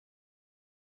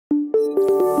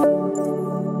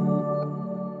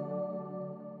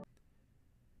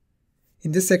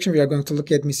In this section, we are going to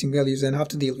look at missing values and how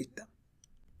to deal with them.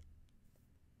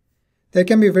 There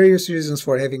can be various reasons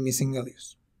for having missing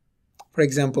values. For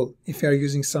example, if you are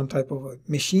using some type of a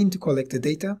machine to collect the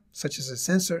data, such as a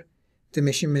sensor, the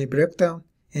machine may break down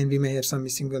and we may have some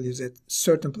missing values at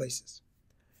certain places.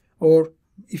 Or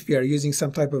if we are using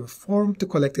some type of a form to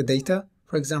collect the data,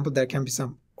 for example, there can be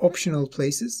some optional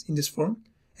places in this form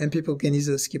and people can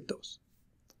easily skip those.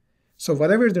 So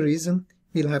whatever the reason,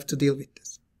 we'll have to deal with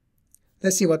this.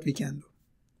 Let's see what we can do.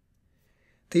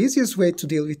 The easiest way to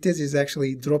deal with this is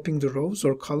actually dropping the rows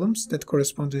or columns that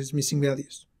correspond to these missing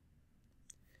values.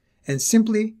 And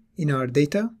simply in our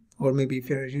data, or maybe if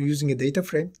you're using a data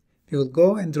frame, we will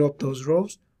go and drop those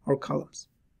rows or columns.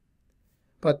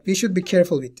 But we should be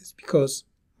careful with this because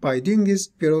by doing this,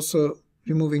 we're also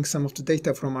removing some of the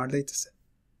data from our dataset.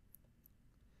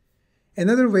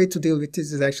 Another way to deal with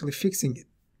this is actually fixing it.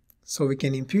 So we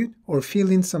can impute or fill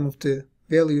in some of the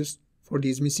values for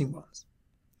these missing ones.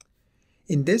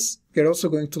 In this, we are also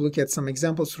going to look at some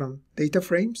examples from data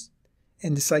frames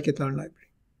and the Sklearn library.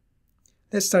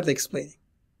 Let's start explaining.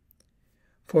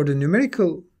 For the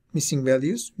numerical missing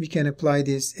values, we can apply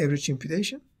this average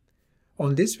imputation.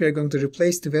 On this, we are going to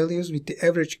replace the values with the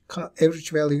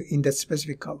average value in that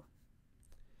specific column.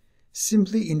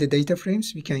 Simply in the data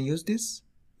frames, we can use this.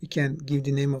 We can give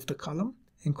the name of the column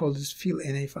and call this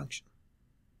fill_na function.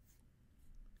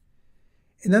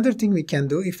 Another thing we can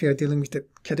do if we are dealing with a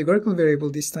categorical variable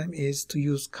this time is to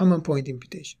use common point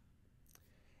imputation.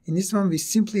 In this one, we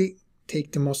simply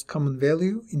take the most common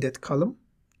value in that column.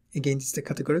 Again, it's the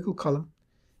categorical column,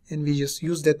 and we just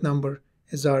use that number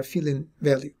as our fill-in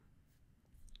value.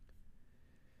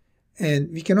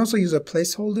 And we can also use a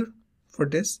placeholder for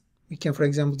this. We can, for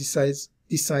example,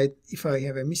 decide if I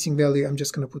have a missing value, I'm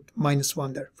just going to put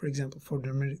 -1 there, for example, for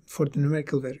the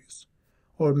numerical values.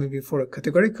 Or maybe for a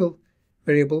categorical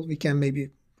variable, we can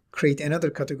maybe create another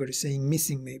category saying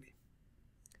missing maybe.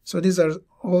 So these are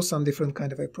all some different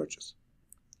kind of approaches.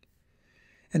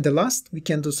 And the last, we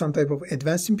can do some type of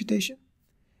advanced imputation.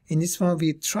 In this one,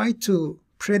 we try to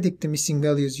predict the missing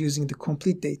values using the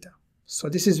complete data. So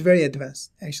this is very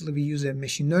advanced. Actually, we use a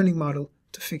machine learning model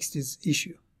to fix this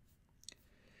issue.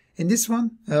 In this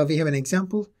one, we have an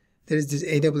example. There is this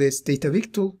AWS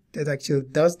DataVic tool that actually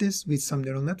does this with some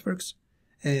neural networks.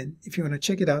 And if you want to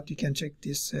check it out, you can check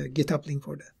this GitHub link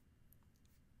for that.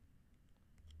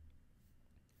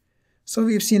 So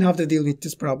we've seen how to deal with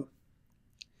this problem.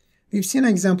 We've seen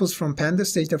examples from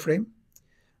Pandas data frame,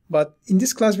 but in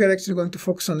this class we are actually going to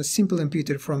focus on a simple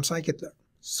imputer from Sklearn.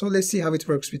 So let's see how it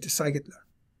works with the Sklearn.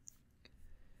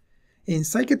 In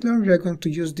Sklearn, we are going to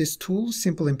use this tool,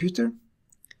 simple imputer.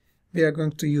 We are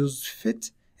going to use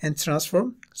fit and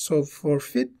transform. So for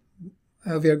fit,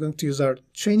 we are going to use our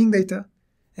training data,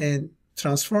 and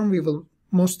transform, we will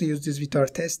mostly use this with our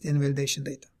test and validation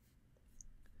data.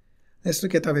 Let's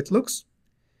look at how it looks.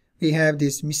 We have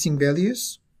these missing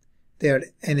values. They are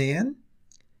NaN,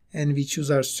 and we choose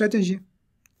our strategy,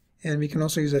 and we can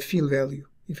also use a fill value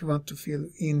if we want to fill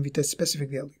in with a specific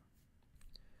value.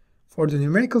 For the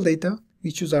numerical data,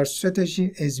 we choose our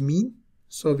strategy as mean,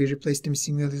 so we replace the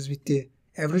missing values with the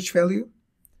average value,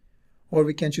 or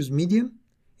we can choose median.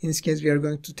 In this case, we are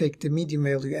going to take the median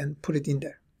value and put it in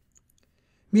there.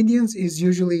 Medians is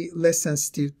usually less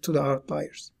sensitive to the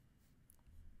outliers.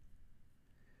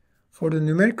 For the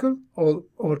numerical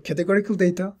or categorical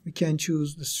data, we can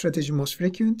choose the strategy most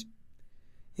frequent.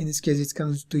 In this case, it's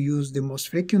going to use the most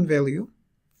frequent value.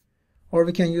 Or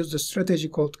we can use the strategy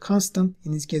called constant.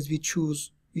 In this case, we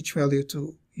choose which value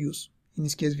to use. In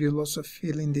this case, we will also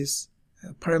fill in this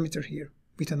parameter here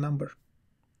with a number.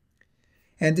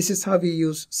 And this is how we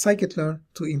use Sklearn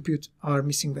to impute our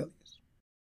missing value.